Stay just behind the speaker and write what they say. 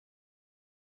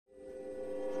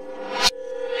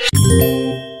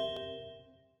Well,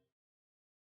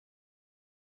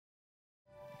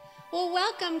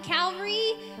 welcome,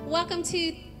 Calvary. Welcome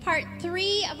to part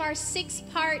 3 of our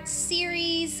 6-part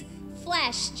series,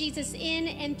 Flesh, Jesus in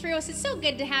and through us. It's so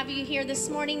good to have you here this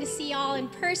morning, to see y'all in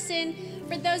person.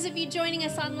 For those of you joining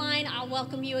us online, I'll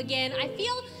welcome you again. I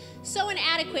feel so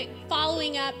inadequate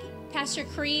following up Pastor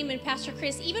Kareem and Pastor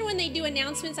Chris. Even when they do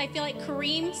announcements, I feel like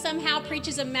Kareem somehow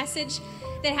preaches a message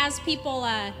that has people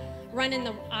running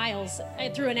the aisles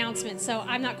through announcements. So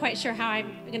I'm not quite sure how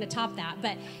I'm going to top that.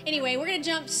 But anyway, we're going to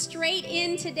jump straight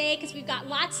in today because we've got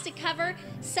lots to cover.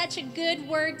 Such a good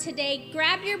word today.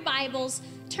 Grab your Bibles.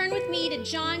 Turn with me to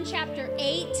John chapter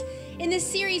 8. In this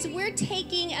series, we're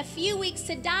taking a few weeks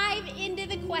to dive into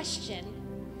the question,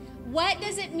 what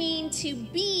does it mean to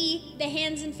be the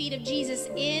hands and feet of Jesus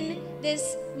in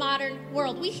this modern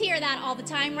world? We hear that all the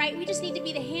time, right? We just need to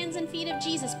be the hands and feet of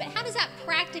Jesus. But how does that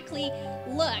practically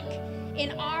look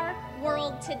in our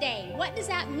world today? What does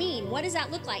that mean? What does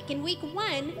that look like? In week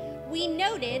 1, we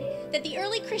noted that the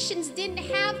early Christians didn't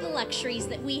have the luxuries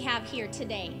that we have here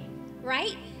today,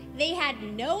 right? They had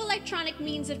no electronic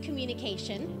means of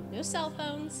communication, no cell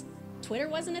phones, Twitter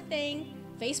wasn't a thing,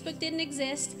 Facebook didn't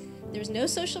exist. There's no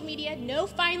social media, no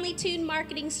finely tuned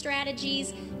marketing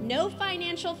strategies, no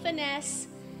financial finesse,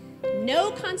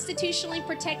 no constitutionally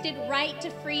protected right to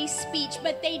free speech,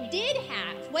 but they did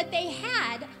have what they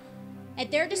had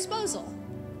at their disposal.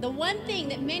 The one thing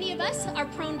that many of us are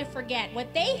prone to forget,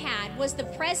 what they had was the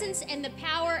presence and the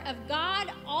power of God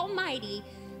Almighty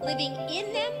living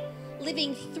in them,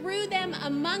 living through them,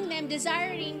 among them,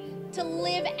 desiring to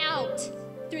live out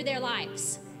through their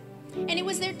lives. And it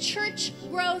was their church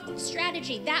growth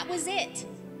strategy. That was it.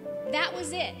 That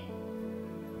was it.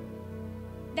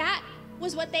 That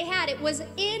was what they had. It was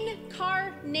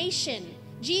incarnation.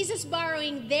 Jesus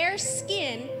borrowing their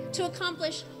skin to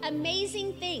accomplish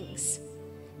amazing things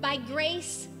by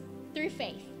grace through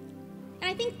faith.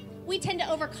 And I think we tend to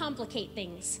overcomplicate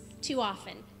things too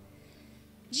often.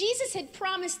 Jesus had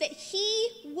promised that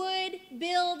he would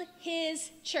build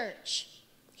his church.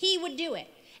 He would do it.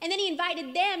 And then he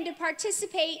invited them to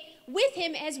participate with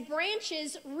him as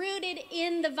branches rooted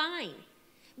in the vine,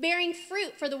 bearing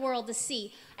fruit for the world to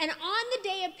see. And on the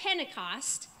day of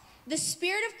Pentecost, the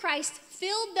Spirit of Christ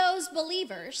filled those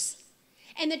believers,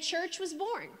 and the church was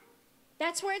born.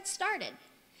 That's where it started.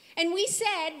 And we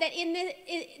said that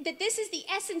that this is the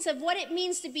essence of what it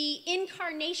means to be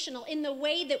incarnational in the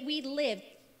way that we live,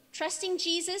 trusting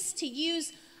Jesus to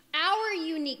use our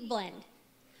unique blend.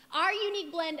 Our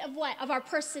unique blend of what? Of our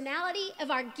personality, of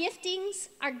our giftings,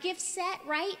 our gift set,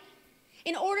 right?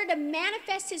 In order to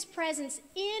manifest his presence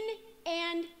in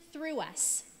and through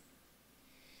us.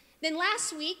 Then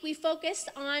last week, we focused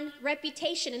on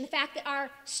reputation and the fact that our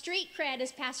street cred,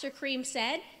 as Pastor Kareem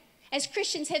said, as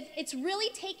Christians, it's really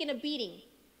taken a beating,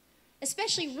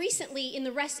 especially recently in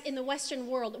the Western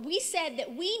world. We said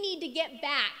that we need to get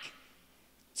back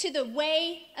to the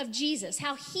way of Jesus,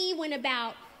 how he went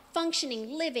about functioning,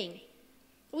 living.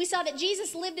 We saw that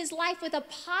Jesus lived his life with a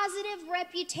positive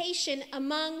reputation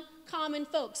among common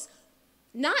folks,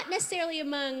 not necessarily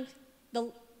among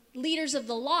the leaders of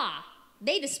the law.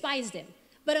 They despised him.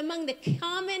 But among the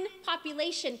common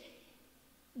population,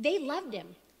 they loved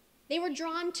him. They were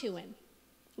drawn to him.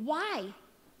 Why?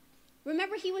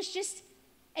 Remember, he was just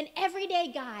an everyday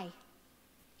guy.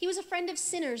 He was a friend of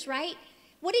sinners, right?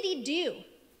 What did he do?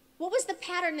 What was the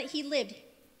pattern that he lived?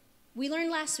 We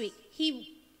learned last week,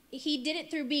 he did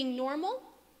it through being normal.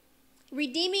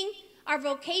 Redeeming our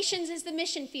vocations is the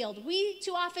mission field. We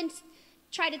too often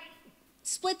try to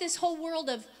split this whole world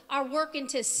of our work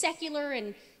into secular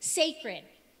and sacred.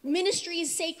 Ministry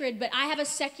is sacred, but I have a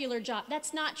secular job.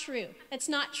 That's not true. That's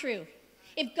not true.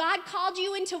 If God called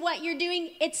you into what you're doing,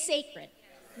 it's sacred.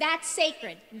 That's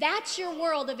sacred. That's your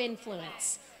world of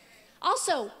influence.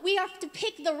 Also, we have to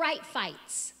pick the right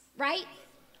fights, right?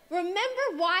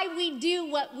 Remember why we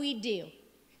do what we do.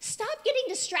 Stop getting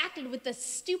distracted with the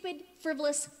stupid,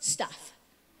 frivolous stuff.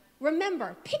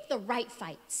 Remember, pick the right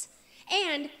fights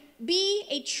and be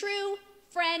a true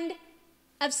friend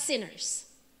of sinners.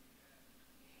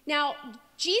 Now,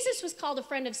 Jesus was called a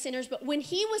friend of sinners, but when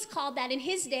he was called that in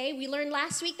his day, we learned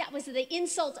last week, that was the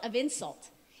insult of insult.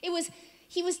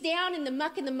 He was down in the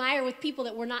muck and the mire with people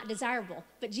that were not desirable,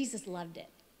 but Jesus loved it.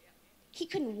 He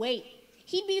couldn't wait.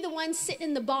 He'd be the one sitting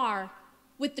in the bar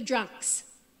with the drunks.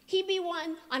 He'd be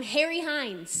one on Harry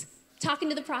Hines talking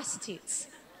to the prostitutes.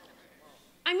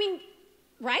 I mean,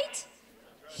 right?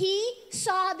 He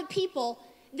saw the people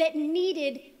that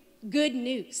needed good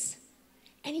news.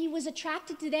 And he was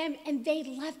attracted to them, and they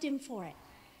loved him for it.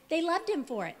 They loved him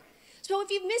for it. So if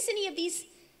you've missed any of these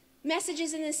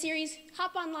messages in this series,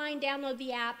 hop online, download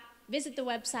the app, visit the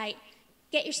website,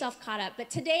 get yourself caught up. But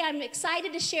today I'm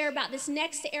excited to share about this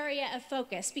next area of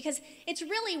focus because it's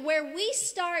really where we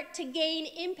start to gain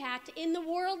impact in the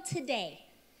world today,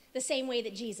 the same way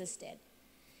that Jesus did.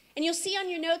 And you'll see on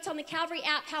your notes on the Calvary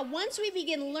app how once we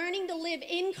begin learning to live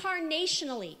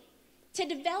incarnationally, to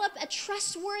develop a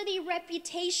trustworthy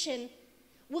reputation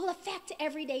will affect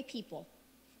everyday people.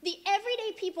 The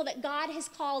everyday people that God has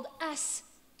called us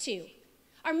to.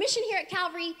 Our mission here at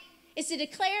Calvary is to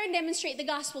declare and demonstrate the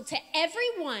gospel to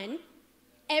everyone,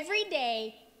 every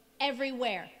day,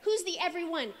 everywhere. Who's the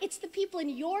everyone? It's the people in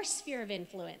your sphere of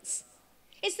influence.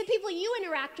 It's the people you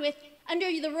interact with under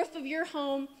the roof of your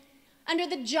home, under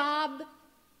the job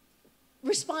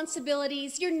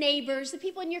responsibilities, your neighbors, the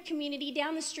people in your community,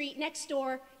 down the street, next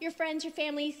door, your friends, your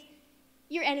families,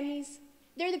 your enemies.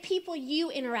 They're the people you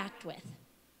interact with.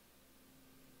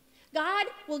 God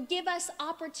will give us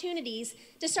opportunities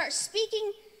to start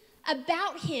speaking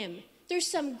about him through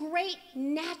some great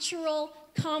natural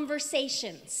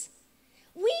conversations.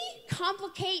 We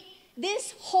complicate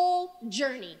this whole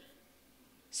journey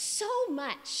so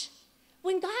much.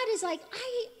 When God is like,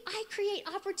 I create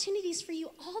opportunities for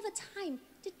you all the time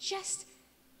to just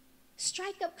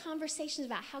strike up conversations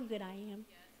about how good I am.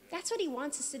 That's what he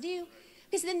wants us to do,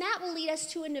 because then that will lead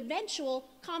us to an eventual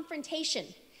confrontation.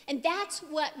 And that's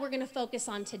what we're going to focus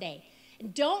on today.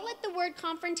 And don't let the word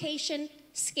confrontation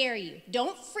scare you.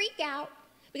 Don't freak out,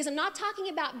 because I'm not talking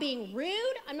about being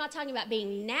rude. I'm not talking about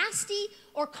being nasty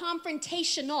or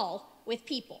confrontational with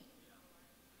people.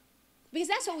 Because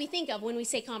that's what we think of when we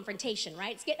say confrontation,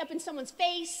 right? It's getting up in someone's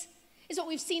face. It's what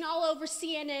we've seen all over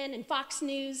CNN and Fox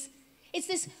News. It's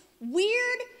this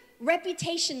weird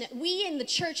reputation that we in the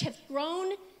church have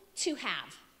grown to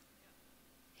have.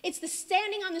 It's the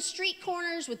standing on the street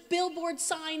corners with billboard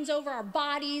signs over our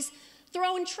bodies,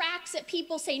 throwing tracts at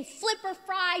people saying, flip or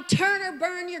fry, turn or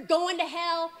burn, you're going to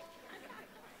hell.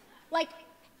 Like,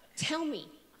 tell me,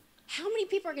 how many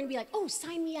people are going to be like, oh,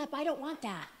 sign me up, I don't want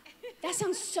that. That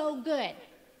sounds so good.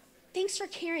 Thanks for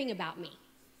caring about me.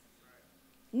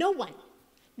 No one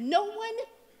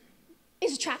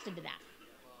is attracted to that.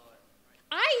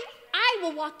 I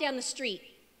will walk down the street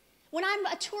when I'm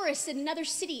a tourist in another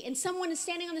city and someone is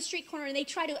standing on the street corner and they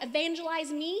try to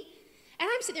evangelize me, and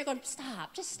I'm sitting there going,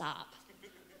 stop, just stop.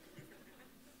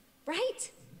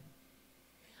 Right?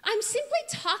 I'm simply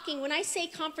talking, when I say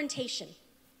confrontation,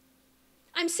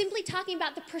 I'm simply talking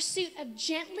about the pursuit of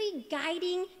gently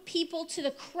guiding people to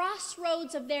the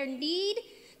crossroads of their need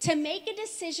to make a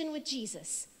decision with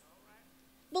Jesus.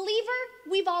 Believer,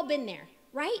 we've all been there,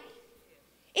 right?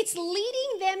 It's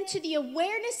leading them to the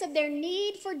awareness of their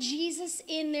need for Jesus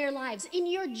in their lives. In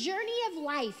your journey of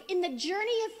life, in the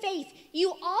journey of faith,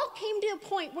 you all came to a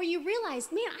point where you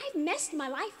realized, man, I've messed my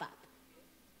life up.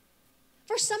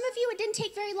 For some of you, it didn't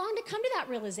take very long to come to that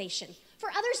realization. For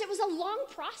others, it was a long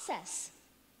process.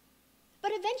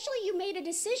 But eventually you made a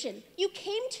decision. You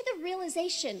came to the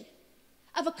realization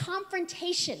of a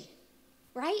confrontation,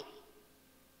 right?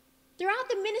 Throughout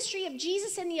the ministry of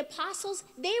Jesus and the apostles,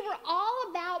 they were all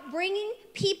about bringing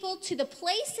people to the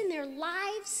place in their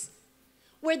lives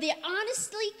where they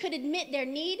honestly could admit their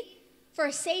need for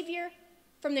a Savior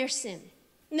from their sin.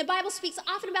 And the Bible speaks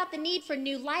often about the need for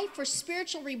new life, for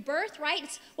spiritual rebirth, right?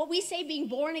 It's what we say being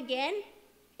born again.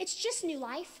 It's just new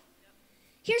life.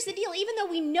 Here's the deal. Even though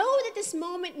we know that this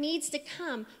moment needs to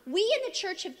come, we in the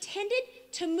church have tended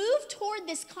to move toward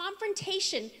this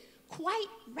confrontation quite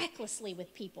recklessly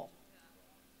with people.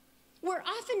 We're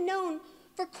often known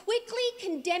for quickly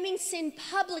condemning sin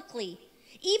publicly,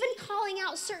 even calling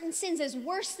out certain sins as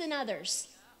worse than others.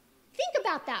 Think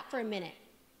about that for a minute.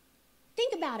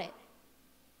 Think about it.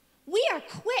 We are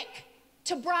quick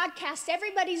to broadcast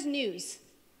everybody's news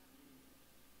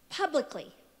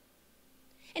publicly.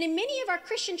 And in many of our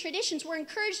Christian traditions, we're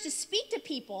encouraged to speak to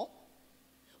people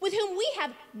with whom we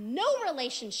have no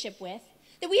relationship with,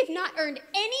 that we have not earned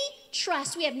any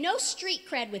trust, we have no street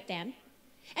cred with them.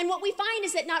 And what we find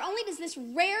is that not only does this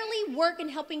rarely work in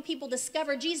helping people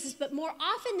discover Jesus, but more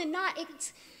often than not,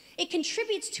 it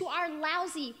contributes to our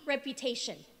lousy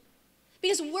reputation.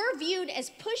 Because we're viewed as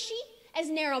pushy, as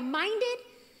narrow-minded,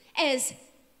 as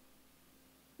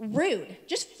rude,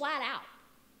 just flat out.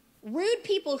 Rude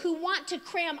people who want to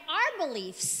cram our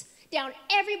beliefs down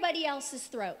everybody else's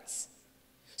throats.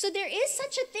 So there is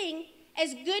such a thing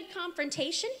as good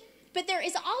confrontation, but there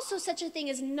is also such a thing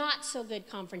as not so good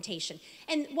confrontation.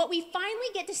 And what we finally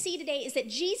get to see today is that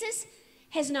Jesus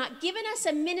has not given us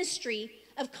a ministry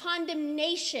of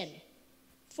condemnation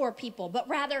for people, but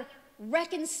rather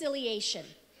reconciliation.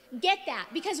 Get that?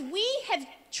 Because we have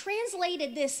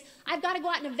translated this, I've got to go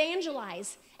out and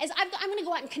evangelize, as I'm going to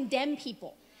go out and condemn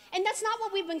people. And that's not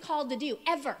what we've been called to do,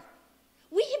 ever.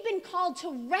 We have been called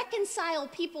to reconcile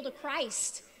people to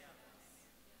Christ,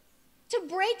 to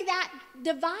break that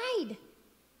divide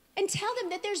and tell them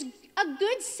that there's a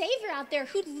good Savior out there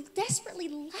who desperately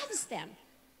loves them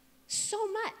so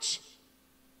much.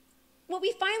 What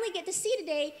we finally get to see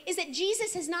today is that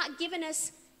Jesus has not given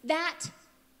us that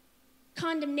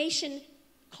condemnation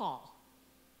call.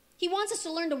 He wants us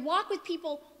to learn to walk with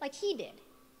people like he did,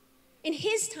 in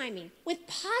his timing, with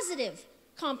positive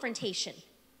confrontation.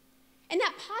 And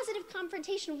that positive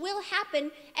confrontation will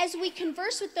happen as we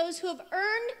converse with those who have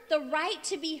earned the right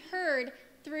to be heard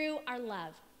through our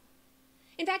love.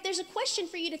 In fact, there's a question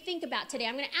for you to think about today.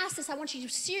 I'm going to ask this. I want you to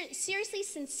seriously,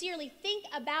 sincerely think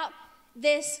about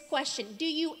this question. Do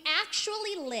you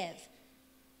actually live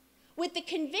with the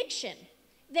conviction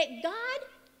that God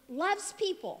loves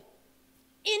people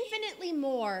infinitely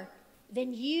more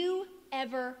than you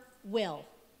ever will?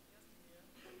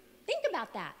 Think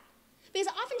about that. Because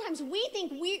oftentimes we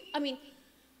think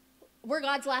we're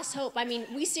God's last hope.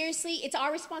 We seriously, it's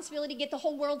our responsibility to get the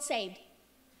whole world saved.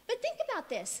 But think about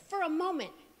this for a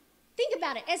moment. Think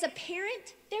about it. As a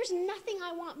parent, there's nothing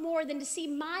I want more than to see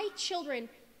my children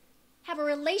have a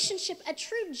relationship, a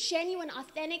true, genuine,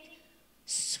 authentic,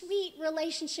 sweet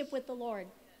relationship with the Lord.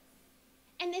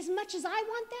 And as much as I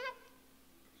want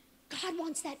that, God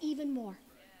wants that even more.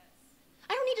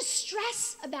 I don't need to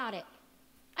stress about it.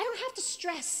 I don't have to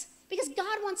stress because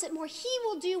God wants it more. He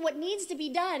will do what needs to be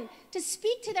done to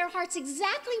speak to their hearts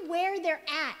exactly where they're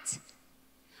at.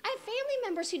 I have family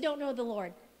members who don't know the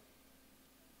Lord.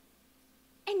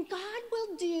 And God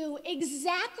will do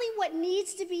exactly what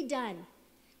needs to be done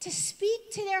to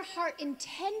speak to their heart in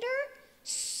tender,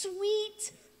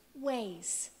 sweet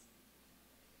ways.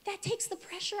 That takes the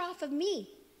pressure off of me.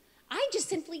 I just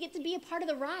simply get to be a part of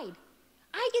the ride.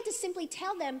 I get to simply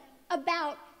tell them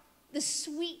about the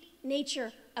sweet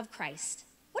nature of Christ.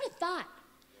 What a thought.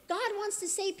 God wants to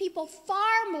save people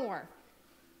far more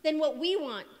than what we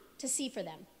want to see for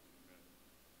them.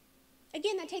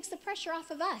 Again, that takes the pressure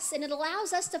off of us, and it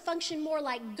allows us to function more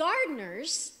like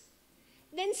gardeners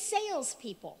than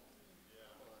salespeople.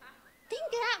 Think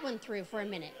that one through for a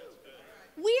minute.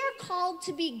 We are called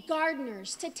to be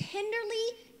gardeners, to tenderly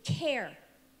care,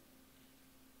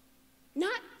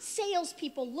 not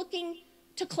salespeople looking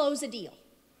to close a deal.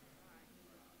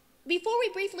 Before we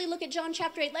briefly look at John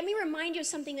chapter 8, let me remind you of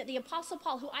something that the Apostle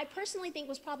Paul, who I personally think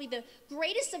was probably the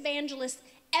greatest evangelist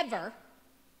ever,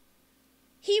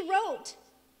 he wrote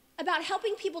about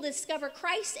helping people discover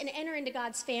Christ and enter into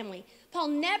God's family. Paul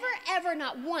never, ever,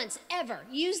 not once, ever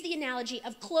used the analogy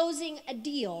of closing a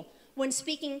deal when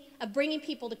speaking of bringing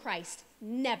people to Christ.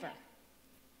 Never.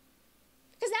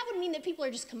 Because that would mean that people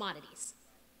are just commodities,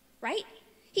 right?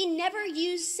 He never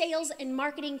used sales and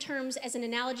marketing terms as an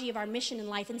analogy of our mission in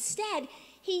life. Instead,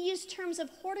 he used terms of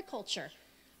horticulture.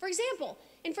 For example,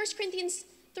 in 1 Corinthians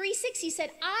 3:6, he said,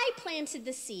 I planted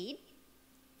the seed,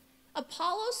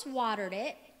 Apollos watered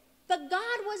it, but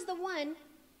God was the one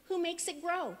who makes it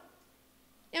grow.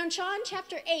 Now in John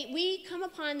chapter 8, we come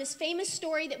upon this famous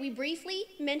story that we briefly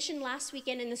mentioned last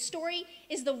weekend, and the story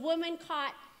is the woman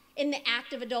caught in the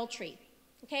act of adultery.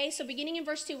 Okay, so beginning in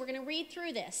verse 2, we're going to read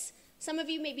through this. Some of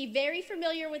you may be very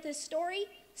familiar with this story.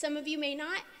 Some of you may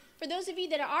not. For those of you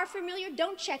that are familiar,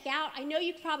 don't check out. I know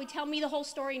you could probably tell me the whole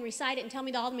story and recite it and tell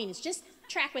me all the meanings. Just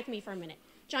track with me for a minute.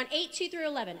 John 8, 2 through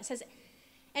 11. It says,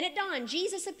 and at dawn,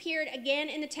 Jesus appeared again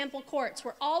in the temple courts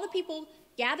where all the people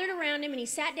gathered around him, and he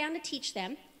sat down to teach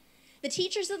them. The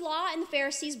teachers of the law and the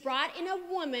Pharisees brought in a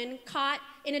woman caught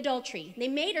in adultery. They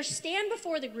made her stand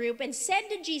before the group and said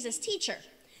to Jesus, Teacher,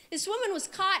 this woman was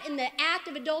caught in the act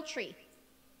of adultery.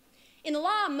 In the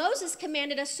law, Moses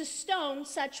commanded us to stone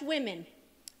such women.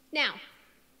 Now,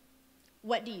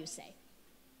 what do you say?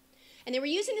 And they were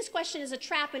using this question as a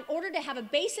trap in order to have a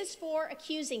basis for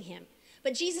accusing him.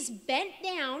 But Jesus bent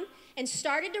down and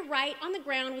started to write on the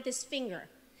ground with his finger.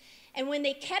 And when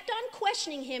they kept on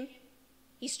questioning him,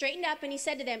 he straightened up and he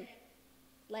said to them,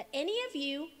 let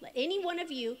any one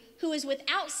of you who is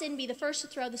without sin be the first to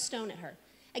throw the stone at her.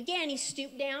 Again, he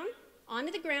stooped down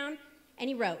onto the ground and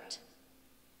he wrote.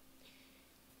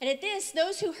 And at this,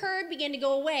 those who heard began to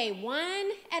go away, one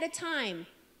at a time,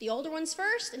 the older ones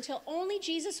first, until only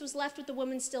Jesus was left with the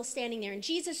woman still standing there. And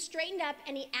Jesus straightened up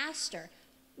and he asked her,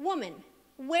 Woman,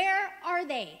 where are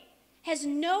they? Has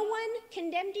no one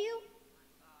condemned you?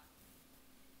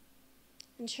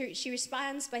 And she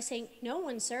responds by saying, No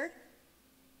one, sir.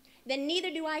 Then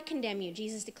neither do I condemn you,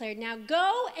 Jesus declared. Now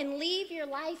go and leave your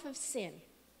life of sin.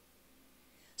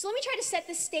 So let me try to set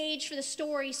the stage for the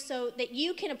story so that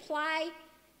you can apply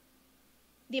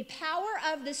the power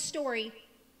of this story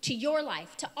to your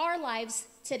life, to our lives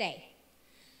today.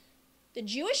 The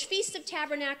Jewish Feast of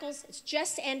Tabernacles, it's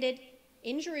just ended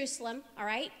in Jerusalem, all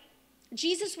right?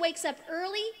 Jesus wakes up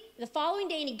early the following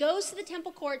day and he goes to the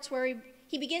temple courts where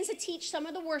he begins to teach some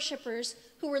of the worshipers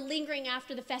who were lingering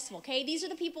after the festival, okay? These are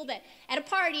the people that at a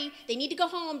party, they need to go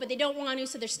home, but they don't want to,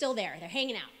 so they're still there. They're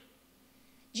hanging out.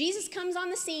 Jesus comes on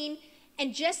the scene,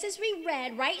 and just as we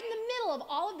read, right in the middle of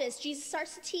all of this, Jesus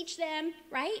starts to teach them,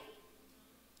 right?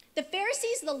 The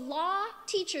Pharisees, the law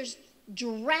teachers,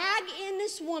 drag in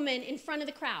this woman in front of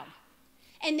the crowd,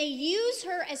 and they use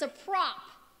her as a prop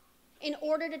in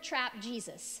order to trap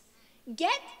Jesus.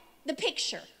 Get the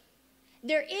picture.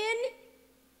 They're in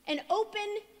an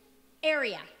open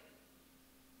area.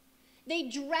 They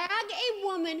drag a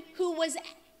woman who was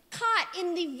caught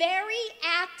in the very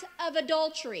act of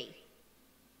adultery.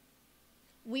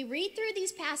 We read through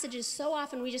these passages so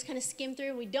often, we just kind of skim through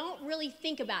and we don't really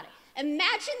think about it.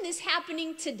 Imagine this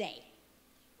happening today.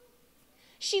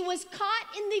 She was caught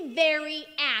in the very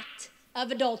act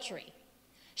of adultery.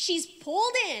 She's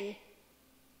pulled in,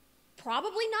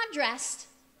 probably not dressed,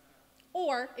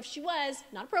 or if she was,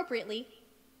 not appropriately.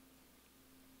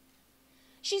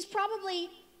 She's probably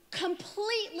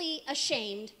completely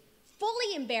ashamed,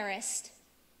 fully embarrassed,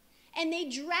 and they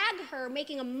drag her,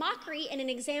 making a mockery and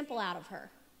an example out of her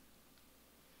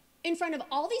in front of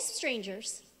all these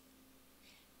strangers,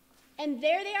 and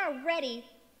there they are ready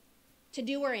to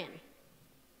do her in.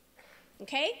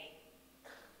 Okay?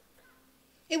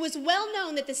 It was well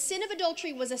known that the sin of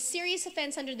adultery was a serious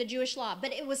offense under the Jewish law,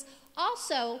 but it was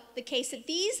also the case that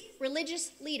these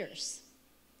religious leaders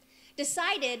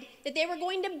decided that they were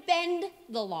going to bend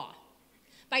the law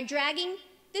by dragging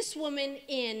this woman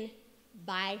in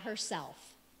by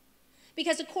herself.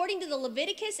 Because according to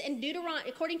Leviticus and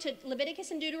Deuteronomy,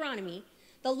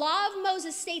 the law of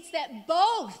Moses states that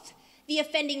both the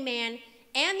offending man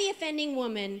and the offending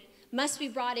woman must be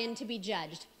brought in to be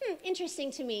judged.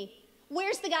 Interesting to me.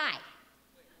 Where's the guy?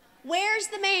 Where's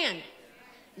the man?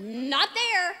 Not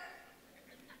there.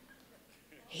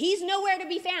 He's nowhere to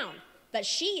be found, but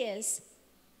she is.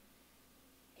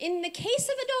 In the case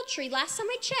of adultery, last time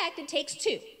I checked, it takes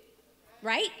two,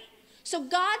 right? So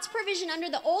God's provision under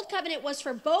the old covenant was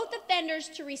for both offenders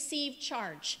to receive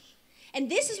charge. And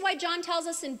this is why John tells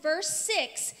us in verse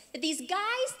 6 that these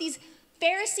guys, these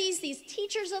Pharisees, these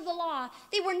teachers of the law,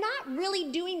 they were not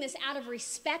really doing this out of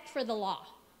respect for the law.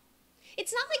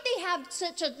 It's not like they have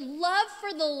such a love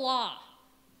for the law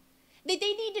that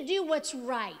they need to do what's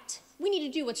right. We need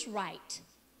to do what's right.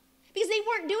 Because they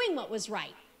weren't doing what was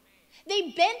right. They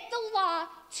bent the law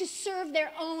to serve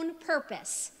their own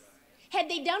purpose. Had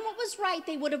they done what was right,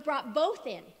 they would have brought both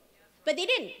in. But they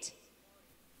didn't.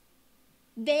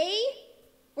 They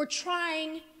were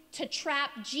trying to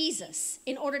trap Jesus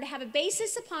in order to have a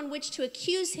basis upon which to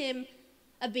accuse him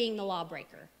of being the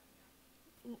lawbreaker.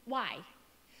 Why?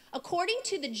 According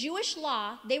to the Jewish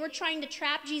law, they were trying to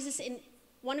trap Jesus in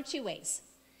one of two ways.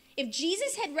 If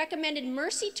Jesus had recommended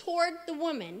mercy toward the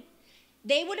woman,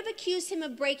 they would have accused him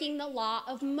of breaking the law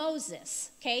of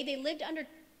Moses. Okay? They lived under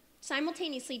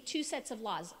simultaneously two sets of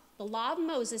laws, the law of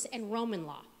Moses and Roman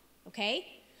law. Okay?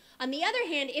 On the other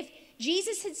hand, if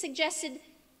Jesus had suggested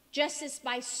justice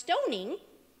by stoning,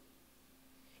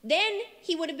 then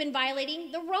he would have been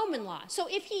violating the Roman law. So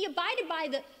if he abided by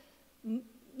the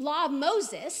law of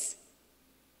Moses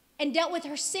and dealt with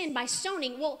her sin by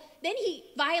stoning, well, then he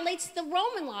violates the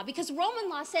Roman law, because Roman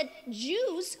law said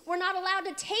Jews were not allowed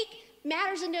to take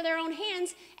matters into their own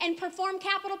hands and perform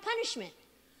capital punishment.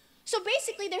 So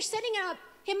basically, they're setting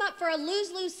him up for a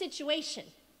lose-lose situation,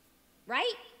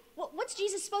 right? What's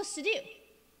Jesus supposed to do?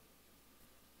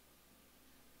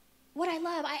 What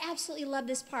I absolutely love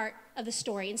this part of the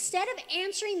story. Instead of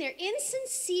answering their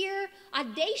insincere,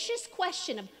 audacious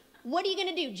question of, what are you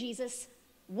going to do, Jesus?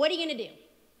 What are you going to do?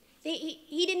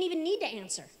 He didn't even need to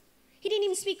answer. He didn't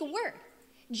even speak a word.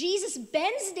 Jesus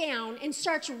bends down and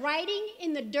starts writing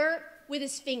in the dirt with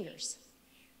his fingers.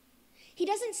 He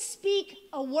doesn't speak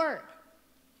a word.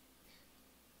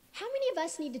 How many of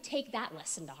us need to take that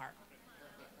lesson to heart?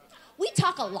 We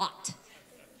talk a lot.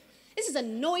 This is a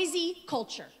noisy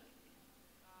culture.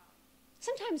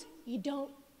 Sometimes you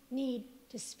don't need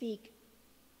to speak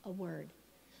a word.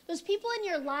 Those people in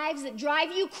your lives that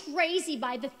drive you crazy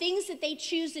by the things that they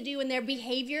choose to do in their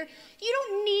behavior, you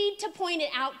don't need to point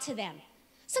it out to them.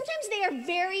 Sometimes they are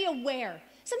very aware.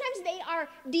 Sometimes they are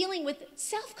dealing with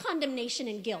self-condemnation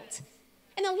and guilt.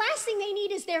 And the last thing they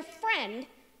need is their friend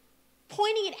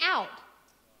pointing it out.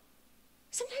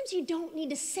 Sometimes you don't need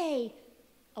to say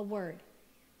a word.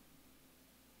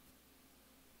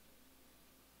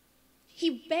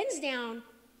 he bends down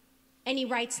and he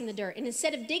writes in the dirt. And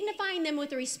instead of dignifying them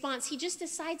with a response, he just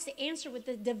decides to answer with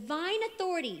the divine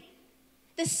authority,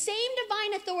 the same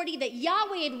divine authority that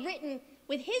Yahweh had written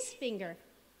with his finger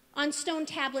on stone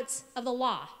tablets of the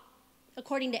law,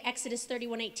 according to Exodus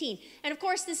 31:18. And of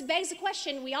course, this begs the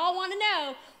question we all want to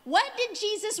know, what did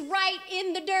Jesus write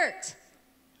in the dirt?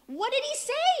 What did he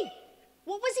say?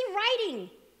 What was he writing?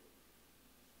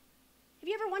 Have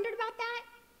you ever wondered about that?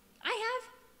 I have.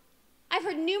 I've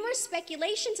heard numerous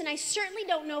speculations, and I certainly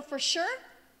don't know for sure.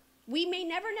 We may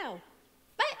never know.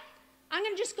 But I'm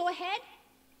going to just go ahead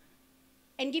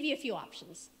and give you a few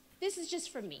options. This is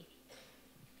just from me.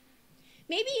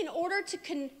 Maybe in order to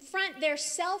confront their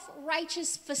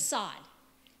self-righteous facade,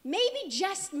 maybe,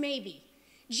 just maybe,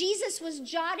 Jesus was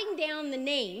jotting down the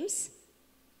names,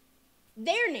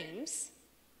 their names,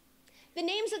 the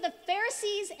names of the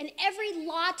Pharisees and every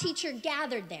law teacher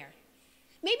gathered there.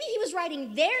 Maybe he was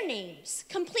writing their names,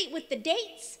 complete with the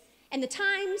dates and the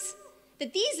times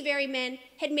that these very men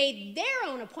had made their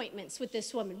own appointments with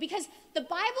this woman, because the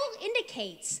Bible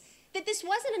indicates that this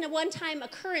wasn't a one-time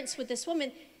occurrence with this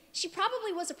woman. She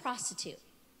probably was a prostitute.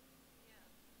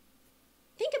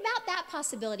 Think about that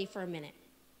possibility for a minute.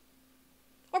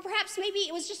 Or perhaps maybe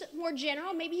it was just more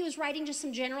general. Maybe he was writing just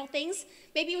some general things.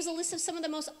 Maybe it was a list of some of the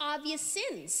most obvious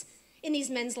sins in these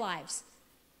men's lives,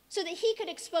 so that he could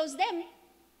expose them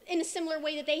in a similar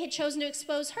way that they had chosen to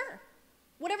expose her.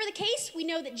 Whatever the case, we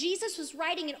know that Jesus was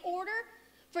writing in order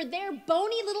for their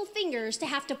bony little fingers to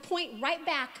have to point right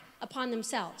back upon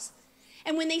themselves.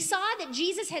 And when they saw that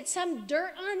Jesus had some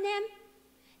dirt on them,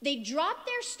 they dropped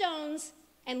their stones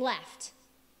and left.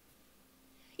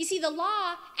 You see, the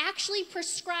law actually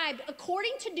prescribed,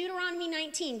 according to Deuteronomy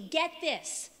 19, get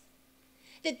this,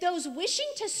 that those wishing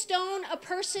to stone a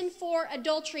person for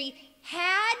adultery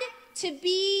had to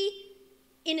be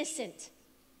innocent.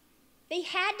 They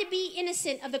had to be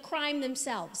innocent of the crime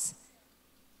themselves.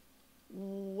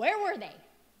 Where were they?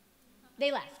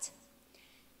 They left.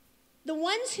 The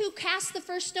ones who cast the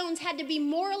first stones had to be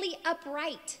morally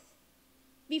upright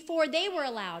before they were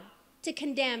allowed to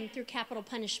condemn through capital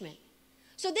punishment.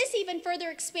 So this even further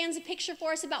expands the picture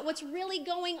for us about what's really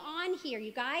going on here,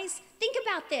 you guys. Think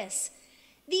about this.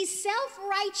 These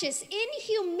self-righteous,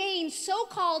 inhumane,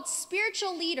 so-called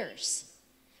spiritual leaders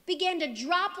began to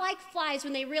drop like flies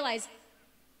when they realized,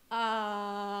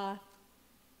 we're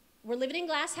living in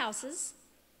glass houses.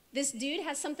 This dude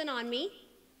has something on me.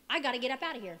 I got to get up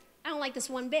out of here. I don't like this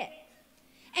one bit.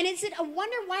 And is it a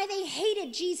wonder why they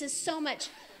hated Jesus so much?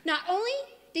 Not only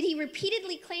did he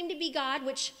repeatedly claim to be God,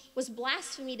 which was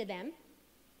blasphemy to them,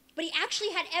 but he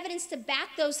actually had evidence to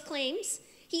back those claims.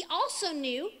 He also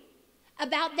knew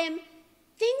about them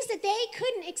things that they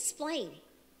couldn't explain.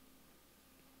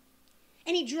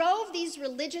 And he drove these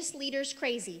religious leaders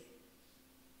crazy.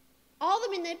 All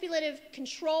the manipulative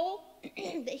control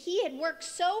that he had worked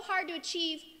so hard to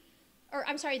achieve,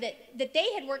 that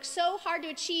they had worked so hard to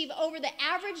achieve over the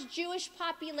average Jewish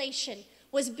population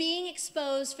was being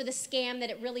exposed for the scam that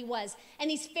it really was. And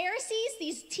these Pharisees,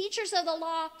 these teachers of the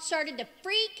law, started to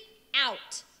freak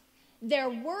out. Their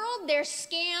world, their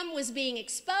scam was being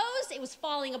exposed, it was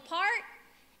falling apart,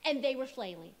 and they were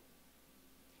flailing.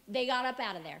 They got up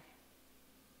out of there.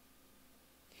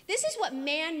 This is what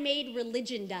man-made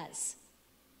religion does.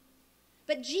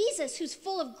 But Jesus, who's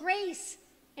full of grace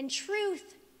and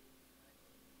truth,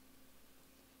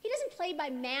 he doesn't play by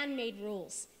man-made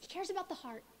rules. He cares about the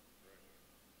heart.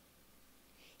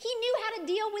 He knew how to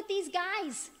deal with these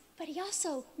guys, but he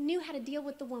also knew how to deal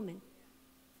with the woman.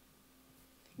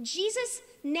 Jesus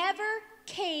never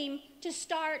came to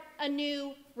start a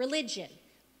new religion.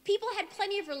 People had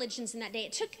plenty of religions in that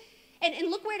day. And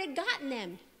look where it had gotten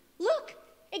them. Look,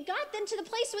 it got them to the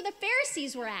place where the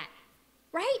Pharisees were at,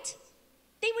 right?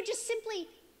 They would just simply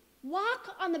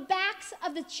walk on the backs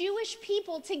of the Jewish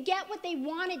people to get what they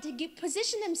wanted, to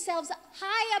position themselves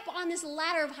high up on this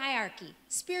ladder of hierarchy,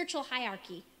 spiritual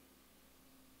hierarchy.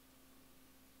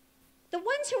 The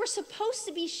ones who were supposed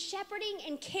to be shepherding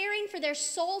and caring for their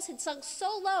souls had sunk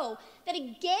so low that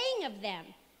a gang of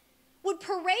them would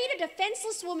parade a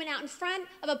defenseless woman out in front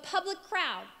of a public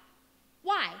crowd.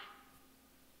 Why?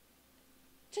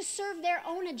 To serve their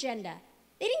own agenda.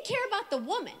 They didn't care about the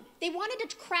woman. They wanted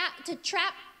to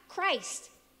trap Christ.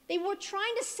 They were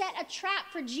trying to set a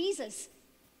trap for Jesus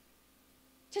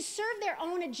to serve their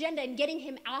own agenda and getting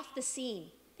him off the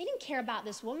scene. They didn't care about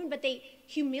this woman, but they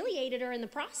humiliated her in the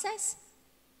process.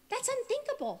 That's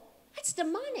unthinkable. That's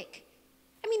demonic.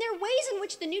 I mean, there are ways in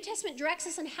which the New Testament directs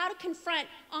us on how to confront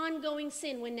ongoing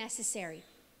sin when necessary,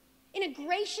 in a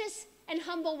gracious and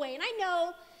humble way. And I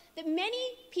know that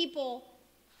many people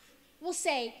will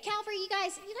say, Calvary, you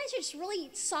guys are just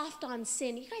really soft on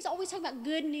sin. You guys always talk about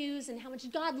good news and how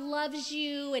much God loves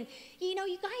you. And, you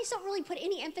guys don't really put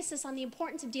any emphasis on the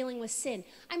importance of dealing with sin.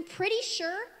 I'm pretty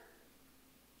sure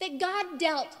that God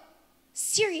dealt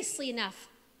seriously enough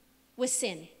with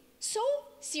sin. So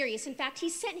serious, in fact, he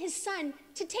sent his son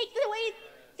to take away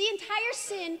the entire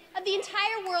sin of the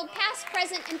entire world, past,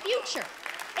 present, and future.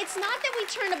 It's not that we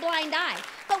turn a blind eye,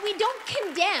 but we don't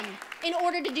condemn in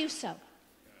order to do so.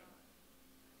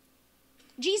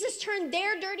 Jesus turned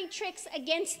their dirty tricks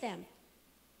against them.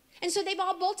 And so they've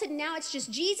all bolted, and now it's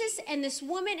just Jesus and this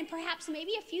woman and perhaps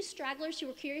maybe a few stragglers who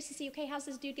were curious to see, okay, how's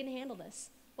this dude going to handle this?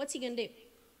 What's he going to do?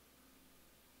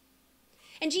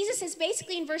 And Jesus says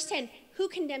basically in verse 10, who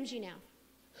condemns you now?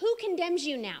 Who condemns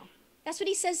you now? That's what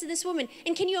he says to this woman.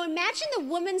 And can you imagine the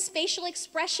woman's facial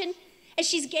expression as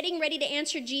she's getting ready to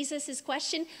answer Jesus'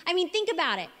 question? I mean, think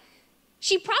about it.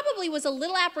 She probably was a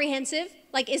little apprehensive.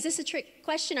 Like, is this a trick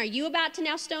question? Are you about to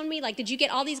now stone me? Like, did you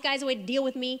get all these guys away to deal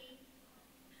with me?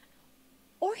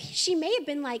 Or she may have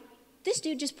been like, this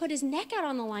dude just put his neck out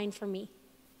on the line for me.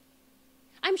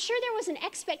 I'm sure there was an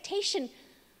expectation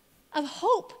of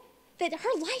hope that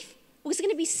her life was going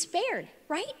to be spared,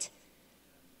 right?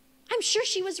 I'm sure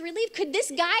she was relieved. Could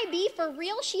this guy be for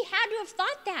real? She had to have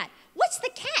thought that. What's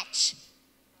the catch?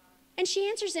 And she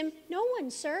answers him, no one,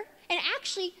 sir. And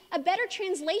actually, a better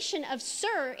translation of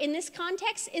sir in this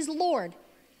context is Lord.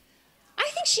 I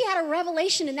think she had a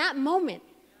revelation in that moment.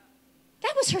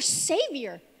 That was her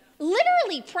Savior.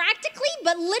 Literally, practically,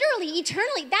 but literally,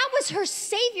 eternally. That was her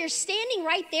Savior standing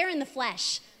right there in the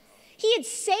flesh. He had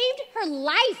saved her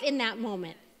life in that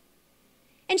moment.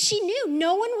 And she knew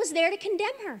no one was there to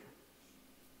condemn her.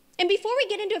 And before we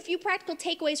get into a few practical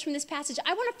takeaways from this passage,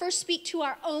 I want to first speak to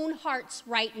our own hearts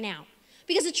right now.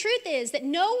 Because the truth is that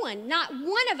no one, not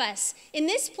one of us in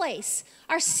this place,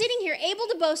 are sitting here able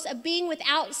to boast of being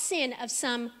without sin of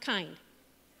some kind.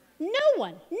 No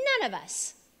one, none of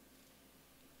us.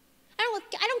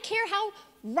 I don't care how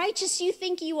righteous you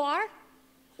think you are.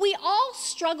 We all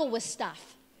struggle with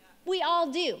stuff. We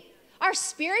all do. Our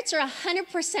spirits are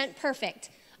 100% perfect.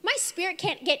 My spirit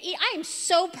can't get, I am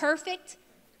so perfect.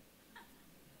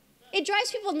 It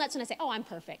drives people nuts when I say, oh, I'm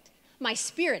perfect. My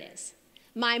spirit is.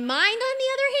 My mind, on the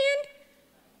other hand,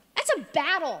 that's a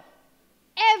battle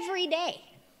every day.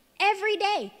 Every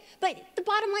day. But the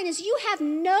bottom line is you have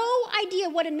no idea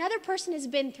what another person has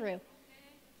been through.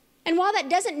 And while that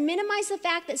doesn't minimize the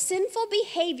fact that sinful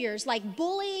behaviors like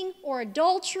bullying or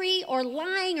adultery or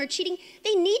lying or cheating,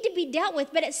 they need to be dealt with.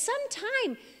 But at some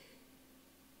time,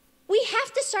 we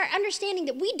have to start understanding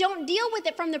that we don't deal with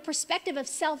it from the perspective of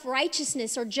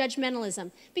self-righteousness or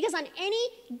judgmentalism. Because on any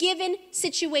given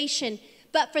situation,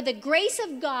 but for the grace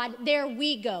of God, there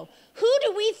we go. Who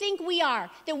do we think we are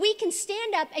that we can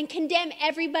stand up and condemn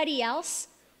everybody else?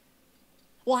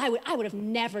 Well, I would have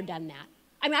never done that.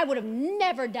 I mean, I would have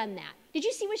never done that. Did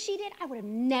you see what she did? I would have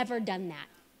never done that.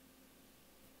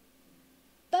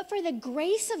 But for the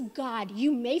grace of God,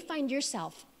 you may find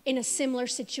yourself in a similar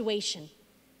situation.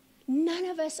 None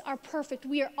of us are perfect.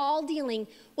 We are all dealing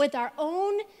with our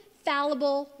own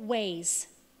fallible ways.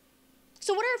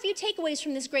 So what are a few takeaways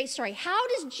from this great story? How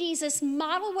does Jesus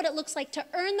model what it looks like to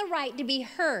earn the right to be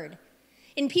heard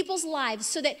in people's lives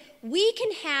so that we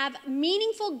can have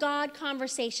meaningful God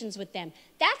conversations with them?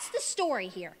 That's the story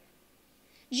here.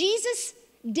 Jesus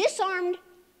disarmed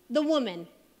the woman,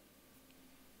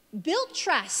 built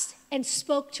trust, and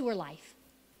spoke to her life.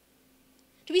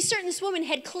 To be certain, this woman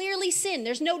had clearly sinned.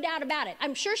 There's no doubt about it.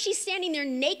 I'm sure she's standing there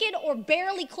naked or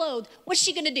barely clothed. What's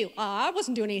she going to do? I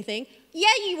wasn't doing anything.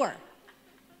 Yeah, you were.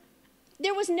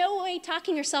 There was no way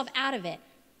talking herself out of it.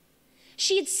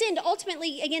 She had sinned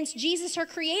ultimately against Jesus, her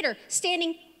creator,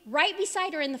 standing right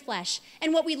beside her in the flesh.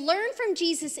 And what we learn from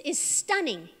Jesus is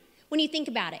stunning when you think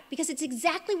about it, because it's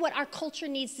exactly what our culture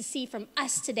needs to see from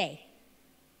us today.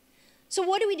 So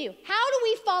what do we do? How do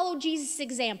we follow Jesus'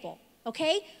 example?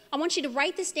 Okay? I want you to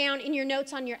write this down in your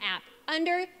notes on your app.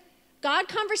 Under God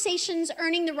Conversations,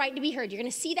 Earning the Right to be Heard. You're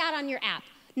going to see that on your app.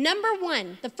 Number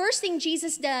one, the first thing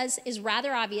Jesus does is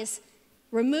rather obvious.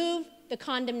 Remove the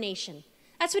condemnation.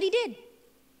 That's what he did.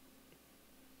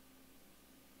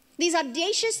 These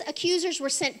audacious accusers were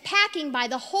sent packing by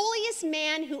the holiest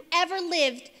man who ever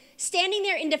lived, standing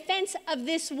there in defense of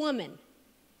this woman.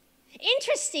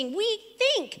 Interesting.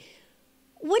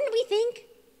 Wouldn't we think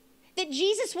that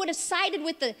Jesus would have sided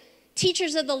with the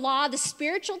teachers of the law, the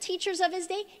spiritual teachers of his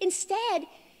day? Instead,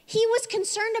 he was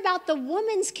concerned about the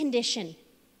woman's condition.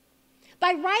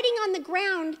 By writing on the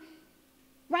ground,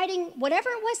 writing whatever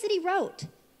it was that he wrote,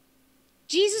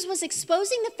 Jesus was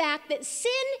exposing the fact that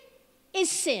sin is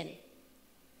sin.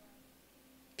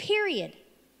 period.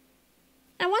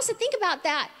 And I want us to think about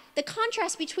that, the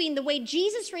contrast between the way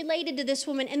Jesus related to this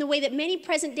woman and the way that many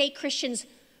present-day Christians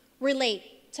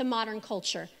relate to modern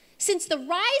culture. Since the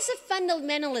rise of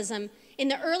fundamentalism in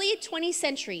the early 20th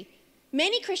century,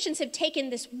 many Christians have taken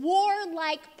this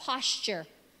warlike posture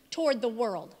toward the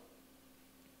world.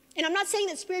 And I'm not saying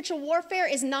that spiritual warfare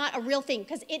is not a real thing,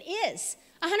 because it is,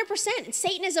 100%. And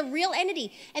Satan is a real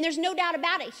entity, and there's no doubt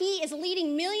about it. He is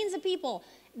leading millions of people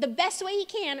the best way he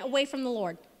can away from the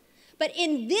Lord. But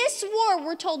in this war,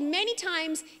 we're told many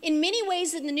times, in many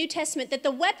ways in the New Testament, that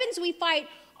the weapons we fight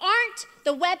aren't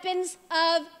the weapons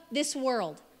of this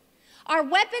world. Our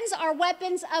weapons are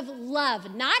weapons of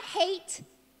love, not hate,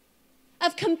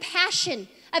 of compassion,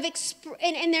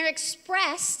 and they're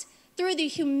expressed through the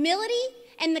humility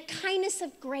and the kindness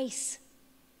of grace.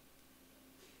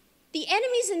 The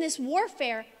enemies in this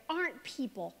warfare aren't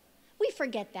people. We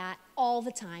forget that all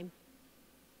the time.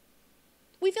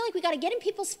 We feel like we got to get in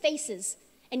people's faces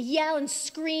and yell and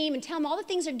scream and tell them all the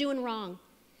things they're doing wrong.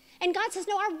 And God says,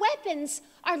 no, our weapons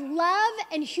are love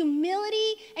and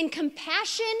humility and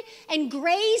compassion and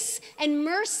grace and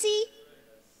mercy,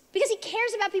 because he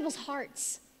cares about people's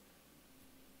hearts.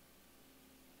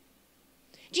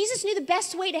 Jesus knew the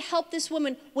best way to help this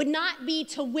woman would not be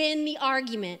to win the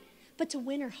argument, but to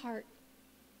win her heart.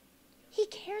 He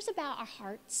cares about our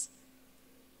hearts.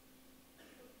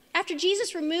 After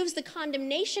Jesus removes the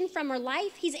condemnation from her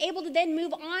life, he's able to then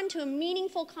move on to a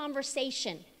meaningful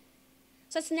conversation.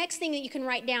 So that's the next thing that you can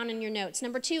write down in your notes.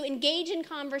 Number 2, engage in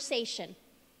conversation.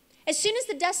 As soon as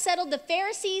the dust settled, the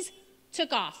Pharisees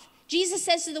took off. Jesus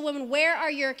says to the woman, "Where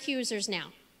are your accusers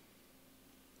now?"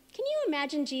 Can you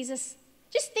imagine Jesus?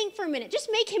 Just think for a minute. Just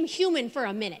make him human for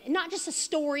a minute, and not just a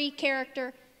story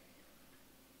character.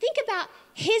 Think about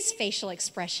his facial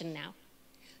expression now.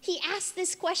 He asked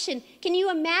this question. Can you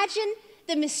imagine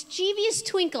the mischievous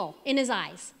twinkle in his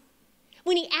eyes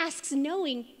when he asks,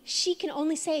 knowing she can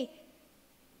only say,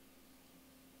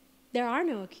 there are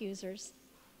no accusers?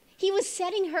 He was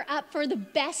setting her up for the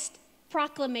best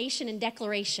proclamation and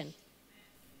declaration.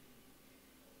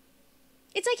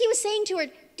 It's like he was saying to her,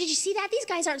 did you see that? These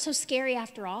guys aren't so scary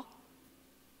after all.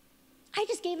 I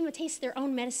just gave them a taste of their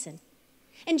own medicine.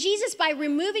 And Jesus, by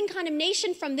removing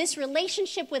condemnation from this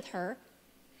relationship with her,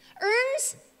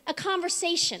 earns a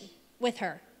conversation with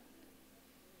her.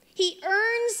 He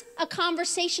earns a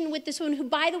conversation with this woman who,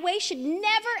 by the way, should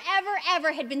never, ever,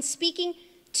 ever had been speaking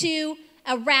to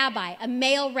a rabbi, a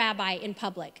male rabbi in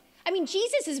public. I mean,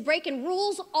 Jesus is breaking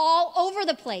rules all over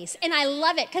the place, and I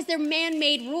love it because they're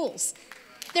man-made rules.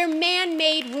 They're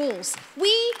man-made rules.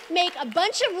 We make a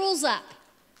bunch of rules up,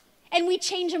 and we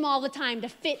change them all the time to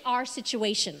fit our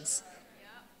situations.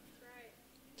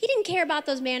 He didn't care about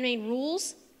those man-made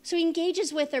rules. So he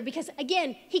engages with her because,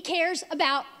 again, he cares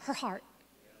about her heart.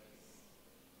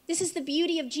 This is the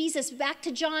beauty of Jesus. Back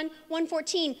to John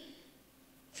 1:14,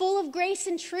 full of grace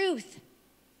and truth.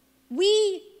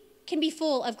 We can be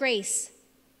full of grace,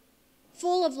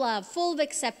 full of love, full of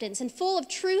acceptance, and full of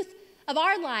truth of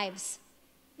our lives.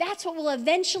 That's what will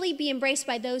eventually be embraced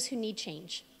by those who need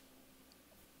change.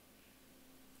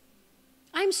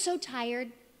 I'm so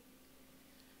tired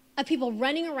of people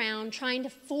running around trying to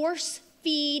force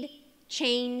feed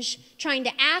change, trying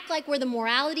to act like we're the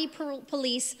morality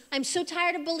police. I'm so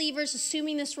tired of believers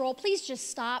assuming this role. Please just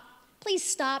stop. Please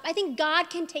stop. I think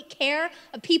God can take care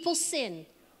of people's sin.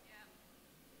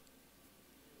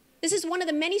 This is one of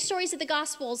the many stories of the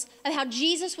Gospels of how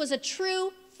Jesus was a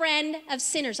true friend of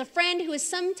sinners, a friend who is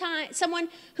someone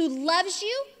who loves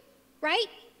you, right?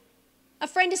 A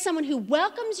friend is someone who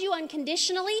welcomes you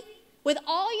unconditionally with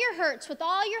all your hurts, with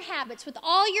all your habits, with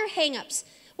all your hang-ups.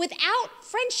 Without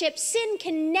friendship, sin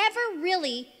can never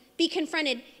really be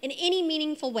confronted in any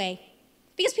meaningful way,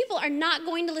 because people are not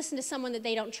going to listen to someone that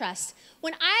they don't trust.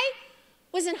 When I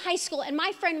was in high school and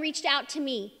my friend reached out to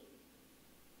me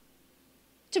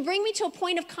to bring me to a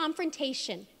point of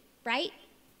confrontation, right?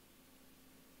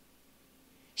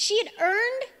 She had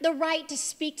earned the right to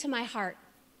speak to my heart.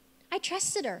 I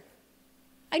trusted her.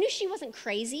 I knew she wasn't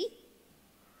crazy.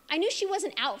 I knew she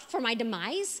wasn't out for my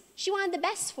demise. She wanted the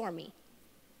best for me.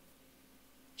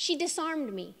 She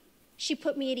disarmed me. She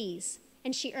put me at ease.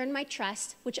 And she earned my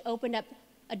trust, which opened up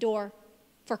a door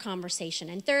for conversation.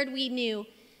 And third,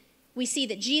 we see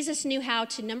that Jesus knew how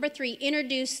to, number 3,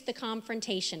 introduce the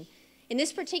confrontation. In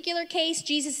this particular case,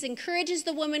 Jesus encourages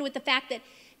the woman with the fact that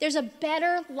there's a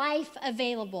better life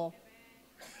available.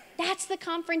 That's the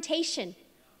confrontation.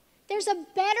 There's a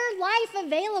better life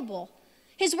available.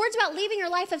 His words about leaving her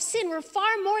life of sin were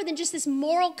far more than just this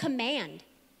moral command.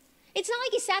 It's not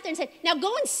like he sat there and said, now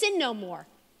go and sin no more.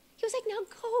 He was like, now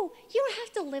go. You don't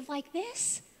have to live like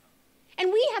this.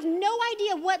 And we have no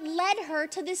idea what led her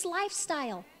to this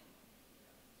lifestyle.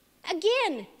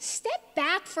 Again, step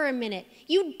back for a minute.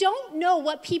 You don't know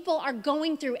what people are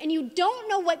going through, and you don't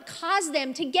know what caused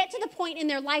them to get to the point in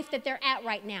their life that they're at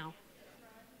right now.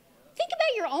 Think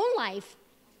about your own life.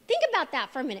 Think about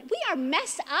that for a minute. We are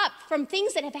messed up from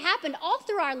things that have happened all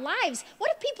through our lives.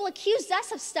 What if people accused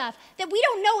us of stuff that we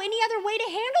don't know any other way to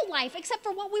handle life except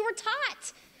for what we were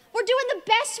taught? We're doing the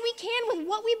best we can with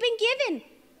what we've been given,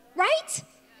 right?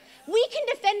 We can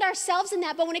defend ourselves in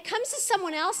that, but when it comes to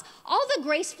someone else, all the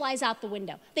grace flies out the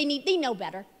window. They know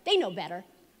better. They know better.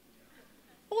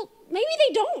 Well, maybe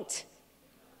they don't.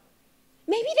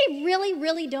 Maybe they really,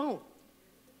 really don't.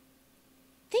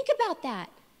 Think about that.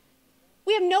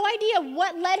 We have no idea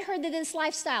what led her to this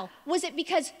lifestyle. Was it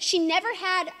because she never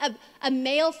had a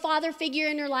male father figure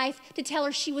in her life to tell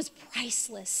her she was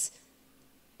priceless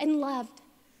and loved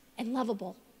and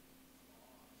lovable?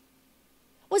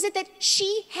 Was it that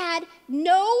she had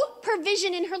no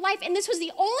provision in her life, and this was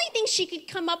the only thing she could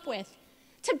come up with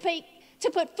to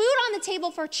put food on the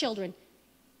table for children?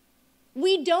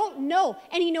 We don't know.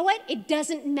 And you know what? It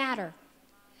doesn't matter.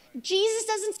 Jesus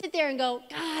doesn't sit there and go,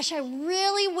 gosh, I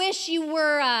really wish you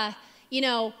were,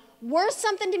 worth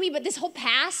something to me, but this whole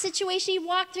past situation you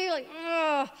walked through, like,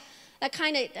 oh, that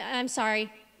kind of, I'm sorry,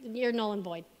 you're null and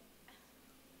void.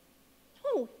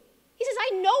 No. He says,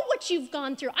 I know what you've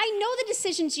gone through. I know the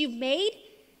decisions you've made.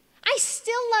 I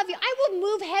still love you. I will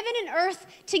move heaven and earth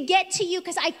to get to you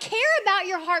because I care about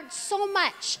your heart so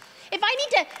much. If I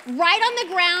need to write on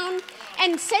the ground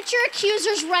and set your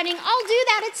accusers running, I'll do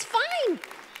that. It's fine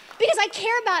because I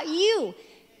care about you.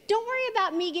 Don't worry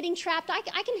about me getting trapped. I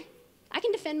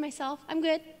can defend myself. I'm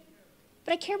good.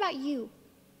 But I care about you.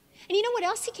 And you know what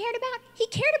else he cared about? He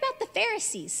cared about the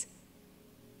Pharisees.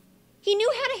 He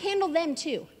knew how to handle them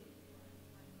too.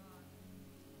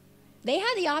 They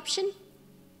had the option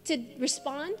to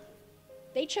respond.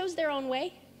 They chose their own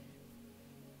way.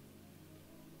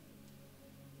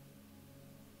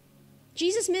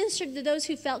 Jesus ministered to those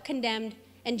who felt condemned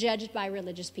and judged by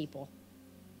religious people.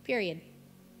 Period.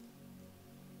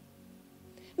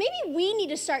 Maybe we need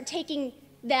to start taking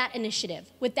that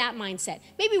initiative with that mindset.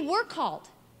 Maybe we're called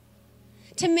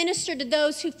to minister to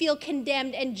those who feel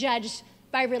condemned and judged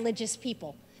by religious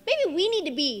people. Maybe we need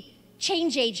to be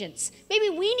change agents. Maybe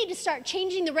we need to start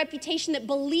changing the reputation that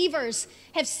believers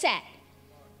have set.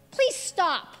 Please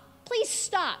stop. Please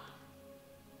stop.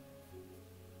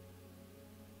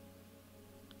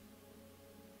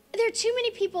 There are too many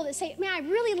people that say, man, I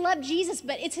really love Jesus,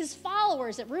 but it's his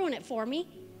followers that ruin it for me.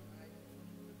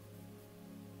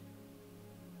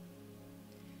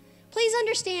 Please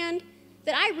understand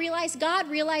that God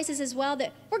realizes as well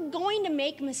that we're going to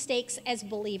make mistakes as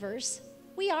believers.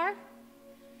 We are.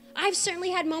 I've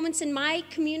certainly had moments in my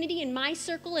community, in my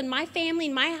circle, in my family,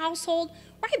 in my household,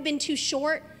 where I've been too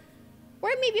short,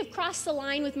 where I maybe have crossed the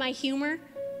line with my humor.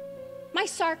 My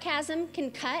sarcasm can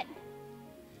cut.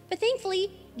 But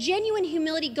thankfully, genuine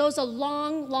humility goes a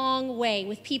long, long way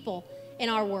with people in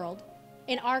our world,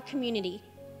 in our community.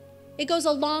 It goes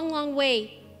a long, long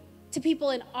way to people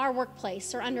in our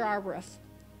workplace or under our roof.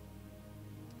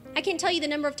 I can't tell you the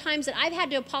number of times that I've had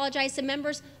to apologize to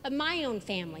members of my own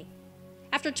family.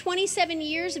 After 27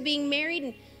 years of being married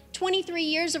and 23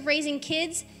 years of raising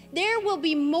kids, there will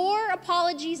be more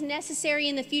apologies necessary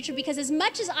in the future because as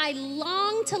much as I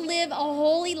long to live a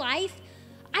holy life,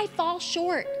 I fall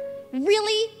short.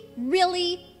 Really,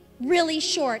 really, really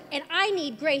short. And I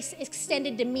need grace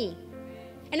extended to me.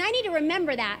 And I need to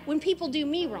remember that when people do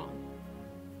me wrong.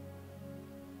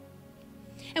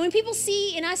 And when people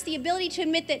see in us the ability to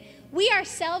admit that we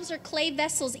ourselves are clay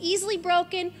vessels, easily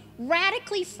broken,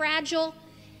 radically fragile,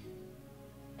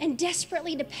 and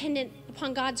desperately dependent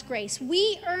upon God's grace,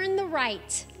 we earn the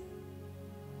right,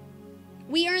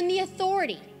 we earn the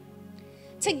authority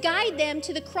to guide them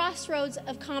to the crossroads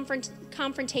of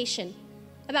confrontation,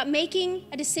 about making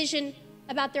a decision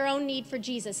about their own need for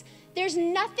Jesus. There's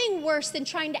nothing worse than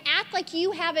trying to act like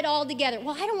you have it all together.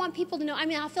 Well, I don't want people to know. I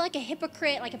mean, I'll feel like a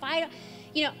hypocrite. Like if I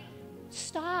don't,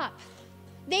 stop.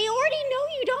 They already know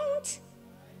you don't.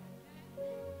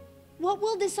 What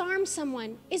will disarm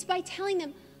someone is by telling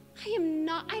them,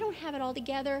 I don't have it all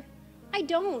together. I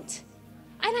don't.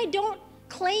 And I don't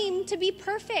claim to be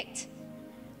perfect.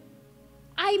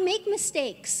 I make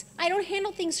mistakes. I don't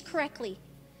handle things correctly.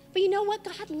 But you know what?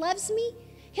 God loves me.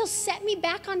 He'll set me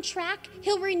back on track.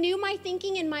 He'll renew my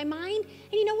thinking in my mind.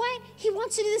 And you know what? He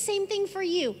wants to do the same thing for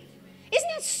you. Isn't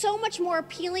that so much more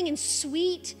appealing and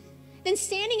sweet than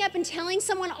standing up and telling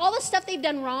someone all the stuff they've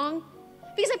done wrong?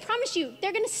 Because I promise you,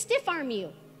 they're going to stiff arm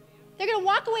you. They're going to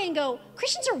walk away and go,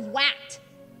 Christians are whacked.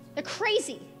 They're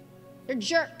crazy. They're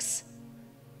jerks.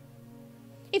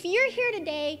 If you're here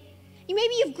today,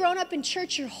 maybe you've grown up in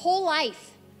church your whole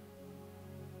life,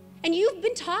 and you've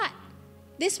been taught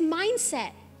this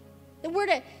mindset that we're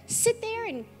to sit there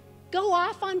and go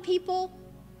off on people,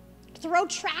 throw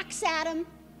tracts at them,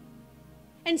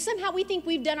 and somehow we think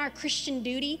we've done our Christian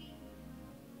duty.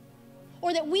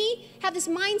 Or that we have this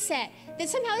mindset that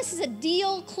somehow this is a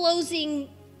deal closing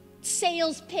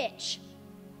sales pitch.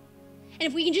 And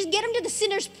if we can just get them to the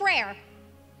sinner's prayer,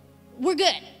 we're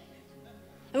good.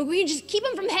 And we can just keep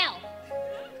them from hell.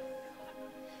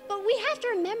 But we have to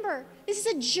remember, this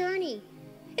is a journey.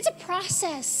 It's a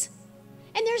process.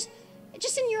 And there's,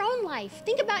 just in your own life,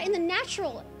 think about in the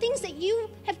natural, things that you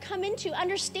have come into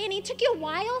understanding. It took you a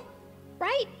while,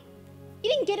 right? You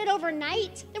didn't get it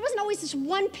overnight. There wasn't always this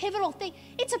one pivotal thing.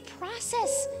 It's a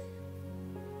process.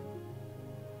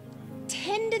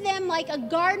 Tend to them like a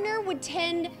gardener would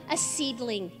tend a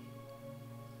seedling.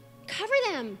 Cover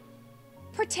them.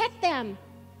 Protect them.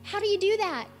 How do you do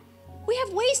that? We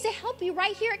have ways to help you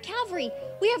right here at Calvary.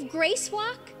 We have Grace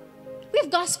Walk. We have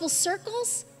gospel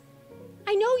circles.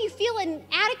 I know you feel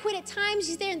inadequate at times.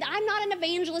 You say, I'm not an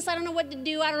evangelist. I don't know what to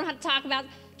do. I don't know how to talk about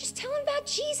it. Just tell them about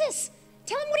Jesus.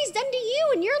 Tell him what he's done to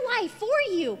you in your life for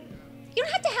you. You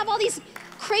don't have to have all these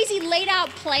crazy laid out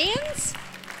plans.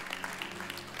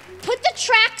 Put the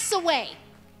tracts away.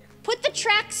 Put the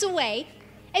tracts away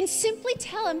and simply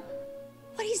tell him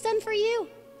what he's done for you.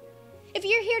 If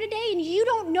you're here today and you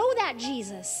don't know that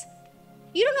Jesus,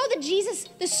 you don't know the Jesus,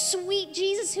 the sweet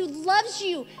Jesus who loves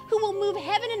you, who will move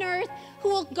heaven and earth, who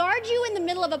will guard you in the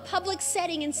middle of a public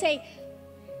setting and say,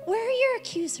 where are your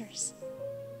accusers?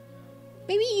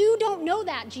 Maybe you don't know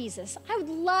that Jesus. I would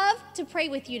love to pray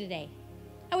with you today.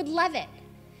 I would love it.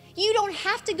 You don't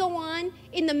have to go on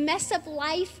in the mess of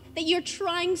life that you're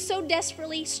trying so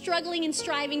desperately, struggling and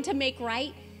striving to make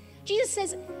right. Jesus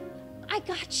says, I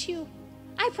got you.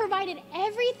 I provided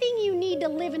everything you need to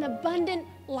live an abundant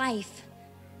life.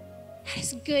 That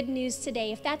is good news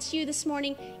today. If that's you this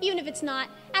morning, even if it's not,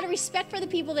 out of respect for the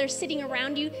people that are sitting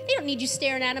around you, they don't need you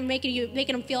staring at them, making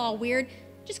them feel all weird.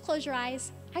 Just close your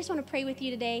eyes. I just want to pray with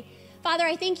you today. Father,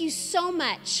 I thank you so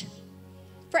much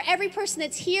for every person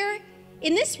that's here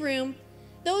in this room,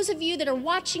 those of you that are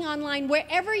watching online,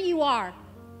 wherever you are,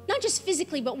 not just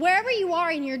physically, but wherever you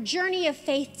are in your journey of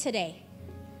faith today.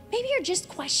 Maybe you're just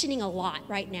questioning a lot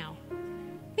right now.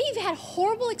 Maybe you've had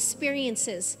horrible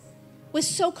experiences with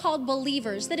so-called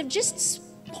believers that have just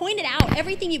pointed out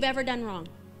everything you've ever done wrong.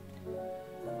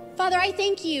 Father, I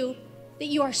thank you that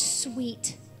you are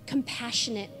sweet,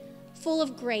 compassionate, full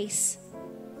of grace.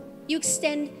 You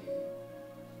extend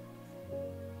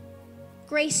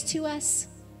grace to us.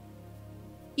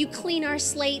 You clean our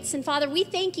slates. And Father, we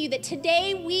thank you that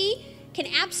today we can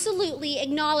absolutely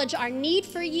acknowledge our need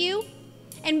for you.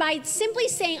 And by simply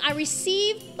saying, I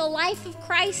receive the life of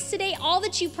Christ today, all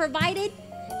that you provided,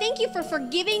 thank you for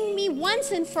forgiving me once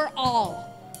and for all.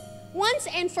 Once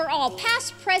and for all,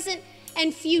 past, present,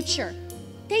 and future.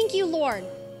 Thank you, Lord.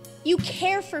 You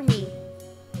care for me.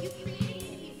 You created me to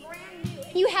be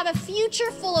brand new. You have a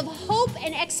future full of hope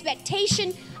and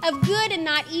expectation of good and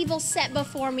not evil set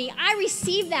before me. I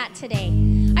receive that today.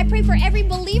 I pray for every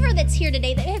believer that's here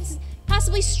today that has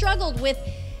possibly struggled with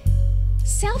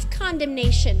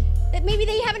self-condemnation, that maybe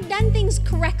they haven't done things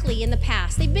correctly in the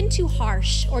past. They've been too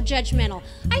harsh or judgmental.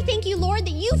 I thank you, Lord,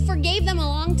 that you forgave them a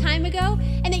long time ago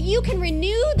and that you can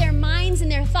renew their minds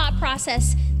and their thought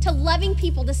process to loving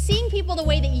people, to seeing people the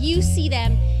way that you see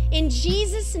them. In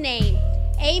Jesus' name,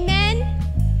 amen.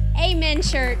 Amen,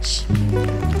 church.